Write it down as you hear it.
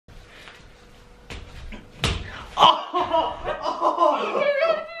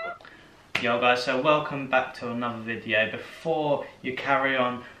Yo guys, so welcome back to another video. Before you carry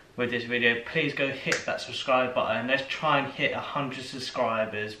on with this video, please go hit that subscribe button. Let's try and hit 100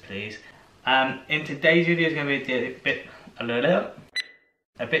 subscribers, please. In today's video is going to be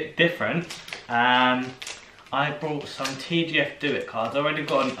a bit different. I brought some TGF Do It cards. I already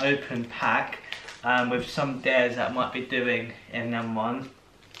got an open pack with some dares that I might be doing in them ones.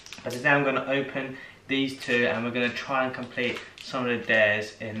 But today I'm going to open these two and we're going to try and complete some of the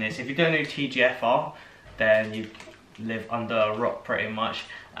dares in this. If you don't know who TGF are, then you live under a rock pretty much.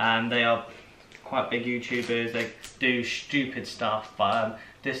 They are quite big YouTubers, they do stupid stuff, but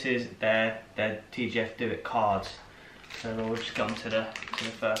this is their TGF Do It cards. So we'll just get on to the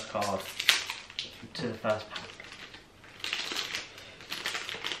first card, to the first pack.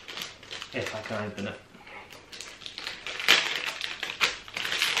 If I can open it.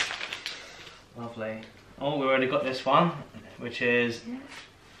 Lovely. Oh, we already got this one, which is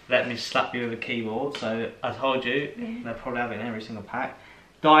Let Me Slap You With a Keyboard. So I told you, they'll probably have it in every single pack.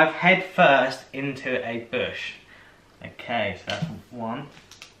 Dive head first into a bush. Okay, so that's one.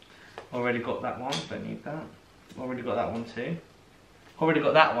 Already got that one, don't need that. Already got that one too. Already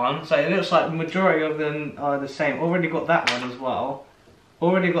got that one. So it looks like the majority of them are the same. Already got that one as well.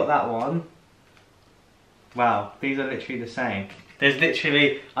 Already got that one. Wow, these are literally the same. I've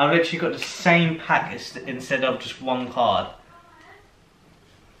literally got the same pack instead of just one card.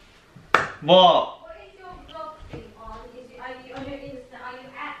 What? What is your blog thing on? Are you on your Insta? Are you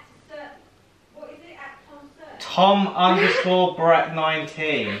at what is it at Tom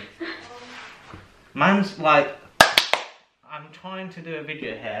Tom_Brett19. Man's like, I'm trying to do a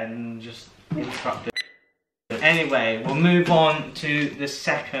video here and just interrupt it. Anyway, we'll move on to the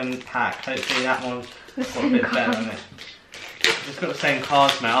second pack. Hopefully that one's got a bit better on it. It's got the same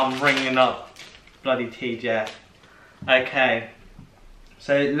cards now. I'm ringing up bloody TGF. Okay.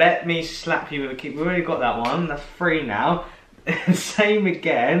 So Let Me Slap You With a Keyboard. We've already got that one. That's 3 now. Same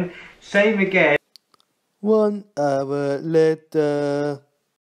again. Same again. 1 hour later.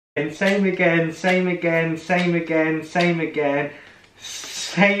 And same again. Same again. Same again. Same again.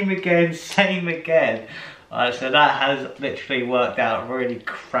 Same again. Same again. Alright, so that has literally worked out really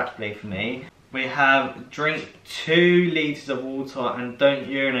crappily for me. We have drink 2 litres of water and don't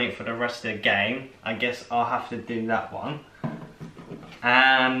urinate for the rest of the game. I guess I'll have to do that one.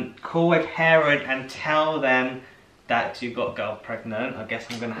 Call a parent and tell them that you got a girl pregnant. I guess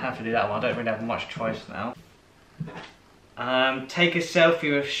I'm going to have to do that one. I don't really have much choice now. Take a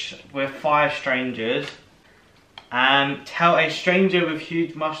selfie with 5 strangers. Tell a stranger with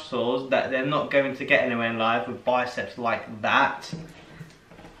huge muscles that they're not going to get anywhere in life with biceps like that.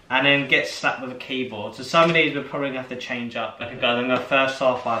 And then get slapped with a keyboard. So some of these we're probably going to have to change up. Okay guys, I'm going to first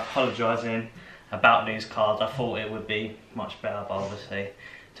off by apologising about these cards. I thought it would be much better, but obviously it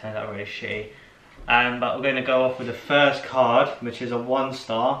turned out really shitty. But we're going to go off with the first card, which is a 1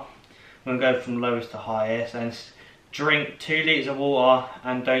 star. I'm going to go from lowest to highest. And drink 2 litres of water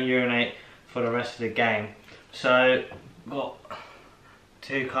and don't urinate for the rest of the game. So, got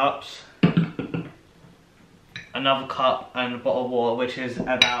 2 cups. Another cup and a bottle of water, which is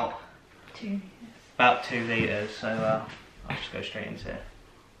about 2 litres. So I'll just go straight into it.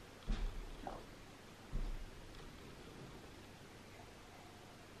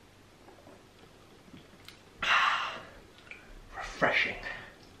 Refreshing.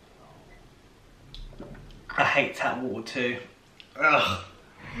 I hate tap water too. Ugh.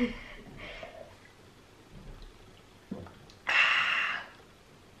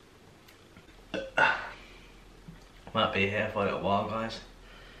 Might be here for a little while, guys.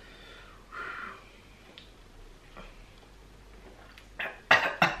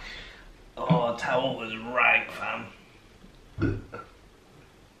 Oh, towel was rank, fam.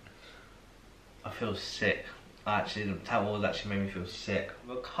 I feel sick. Actually, the towel was actually made me feel sick.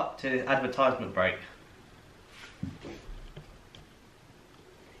 We'll cut to advertisement break.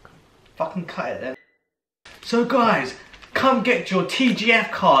 Fucking cut it then. So guys, come get your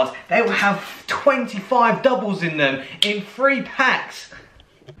TGF cards. They will have 25 doubles in them in 3 packs.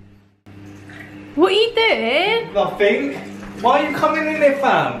 What are you doing? Nothing. Why are you coming in there,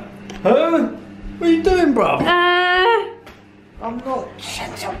 fam? Huh? What are you doing, bro? I'm not.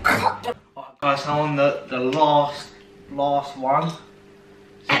 Alright guys, I'm on the last one. So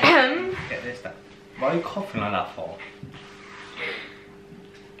get this down. Why are you coughing like that for?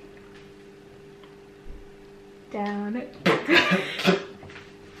 Down it.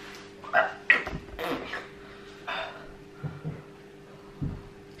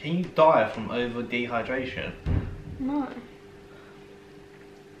 Can you die from over dehydration? No.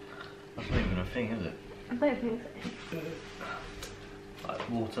 That's not even a thing, is it? I don't think so. like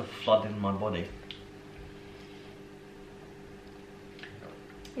water flooding my body.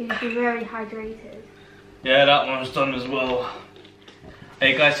 You should be very hydrated. Yeah, that one's done as well.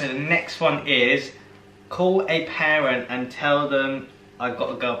 Hey guys, so the next one is call a parent and tell them I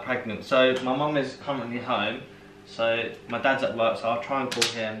got a girl pregnant. So my mum is currently home, so my dad's at work, so I'll try and call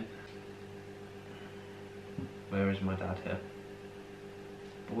him. Where is my dad here?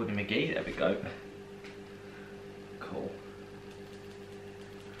 Woody McGee, there we go. Cool.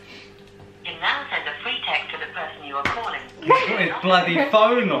 You now send a free text to the person you are calling. He's got his bloody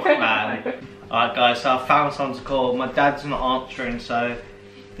phone off, man. Alright guys, so I found someone to call. My dad's not answering, so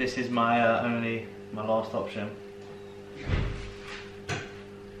this is my my last option.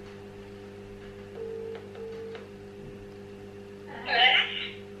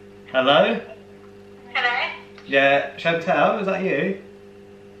 Hello? Hello? Yeah, Chantel, is that you?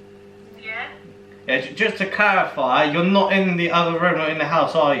 Yeah? Yeah, just to clarify, you're not in the other room, not in the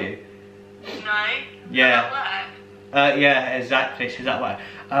house, are you? No? Yeah. At work? Yeah, exactly, she's at work.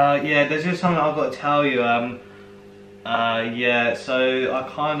 Yeah, there's just something I've got to tell you. Yeah, so I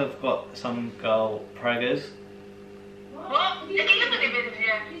kind of got some girl preggers. What?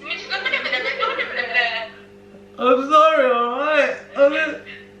 I'm sorry, alright?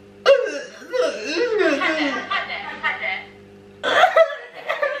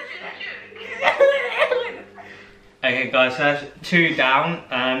 Okay guys, so that's 2 down,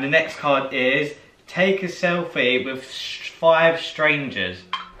 and the next card is take a selfie with 5 strangers.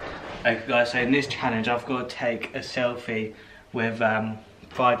 Okay guys, so in this challenge I've got to take a selfie with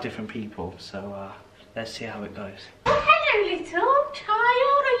 5 different people, so let's see how it goes. Oh, hello little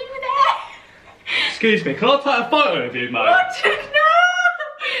child, are you there? Excuse me, can I take a photo of you, mate? What?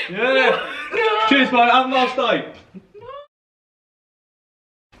 No! Yeah. No. Cheers mate, have a nice day.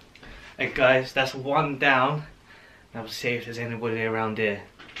 Okay guys, that's 1 down. Now we'll see if there's anybody around here.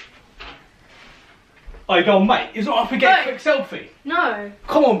 Oh, you go on, mate. It's not I forget a quick selfie. No.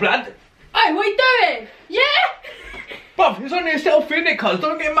 Come on, Brad. Hey, what are you doing? Yeah? Bruv, it's only a selfie, innit, cuz?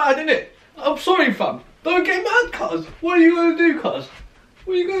 Don't get mad, innit? I'm sorry, fam. Don't get mad, cuz. What are you going to do, cuz?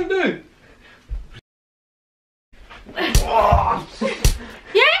 What are you going to do? Oh.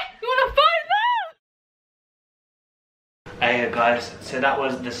 Yeah? You want to find that? Hey guys, so that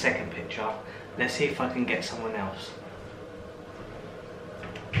was the second picture. Let's see if I can get someone else.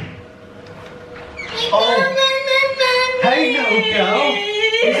 Oh! Hey little girl!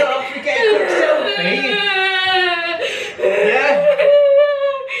 Is it off to get a quick selfie? Yeah?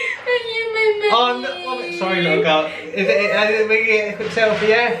 Oh, no, oh, sorry little girl. Is it we get a quick selfie,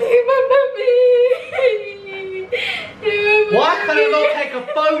 yeah? Why can I not take a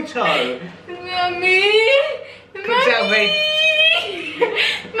photo? Mommy! Quick selfie.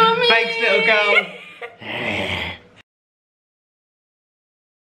 Mommy! Thanks little girl.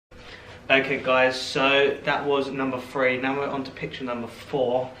 Okay guys, so that was number 3. Now we're on to picture number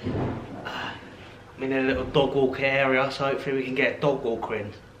 4. I'm in a little dog walker area, so hopefully we can get a dog walker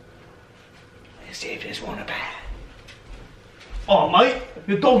in. Let's see if there's one about. Oh mate,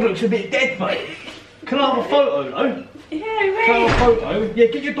 your dog looks a bit dead, mate. Can I have a photo though? Yeah, Can I have a photo? Yeah,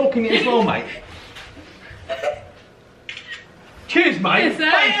 get your dog in it as well, mate. Cheers, mate. Thanks for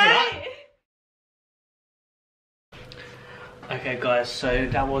that. Okay guys, so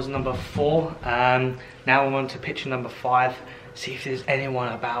that was number 4. Now we're on to picture number 5. See if there's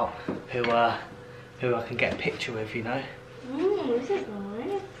anyone about who I can get a picture with, you know. This is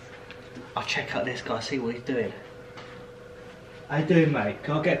nice. I'll check out this guy, see what he's doing. How you doing, mate?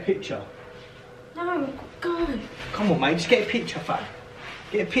 Can I get a picture? No, go. Come on, mate, just get a picture, fam.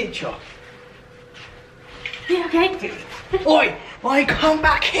 Get a picture. Yeah, okay. Oi! Oi, come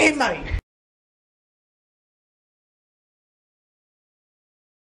back here, mate!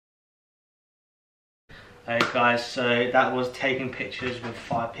 Hey guys, so that was taking pictures with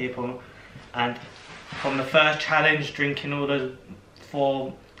 5 people, and from the first challenge, drinking all the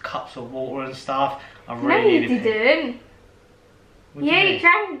 4 cups of water and stuff, I really No, you needed didn't. What do you Yeah, mean? you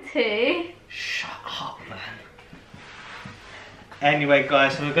drank 2. Shut up, man. Anyway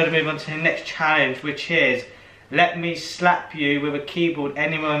guys, so we're going to move on to the next challenge, which is let me slap you with a keyboard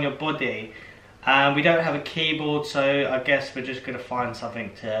anywhere on your body. We don't have a keyboard, so I guess we're just going to find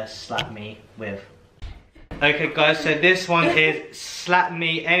something to slap me with. Okay guys, so this one is slap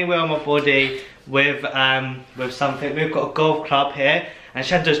me anywhere on my body with something. We've got a golf club here, and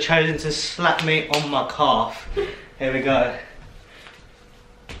Chantal's chosen to slap me on my calf. Here we go.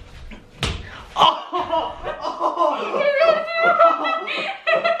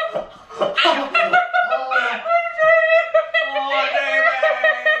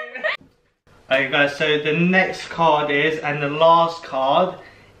 Okay guys, so the next card is, and the last card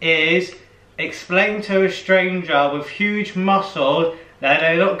is, explain to a stranger with huge muscles that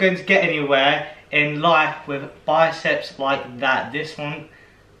they're not going to get anywhere in life with biceps like that. This one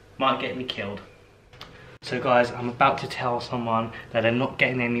might get me killed. So guys, I'm about to tell someone that they're not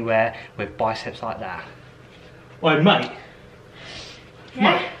getting anywhere with biceps like that. Oi mate.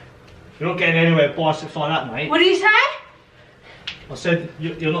 Yeah? Mate, you're not getting anywhere with biceps like that, mate. What did you say? I said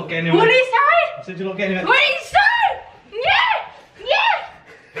you're not getting anywhere. What did you say? I said you're not getting anywhere. What did you say? Yeah! Yeah!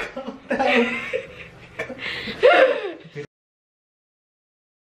 Calm down.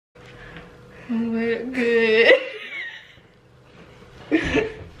 Good.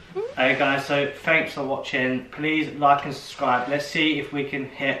 Hey guys, so thanks for watching. Please like and subscribe. Let's see if we can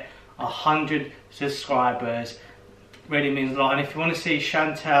hit 100 subscribers. Really means a lot. And if you want to see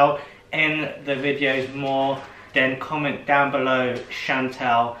Chantel in the videos more, then comment down below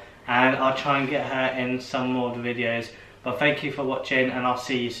Chantel and I'll try and get her in some more of the videos. But thank you for watching and I'll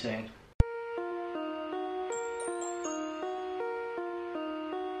see you soon.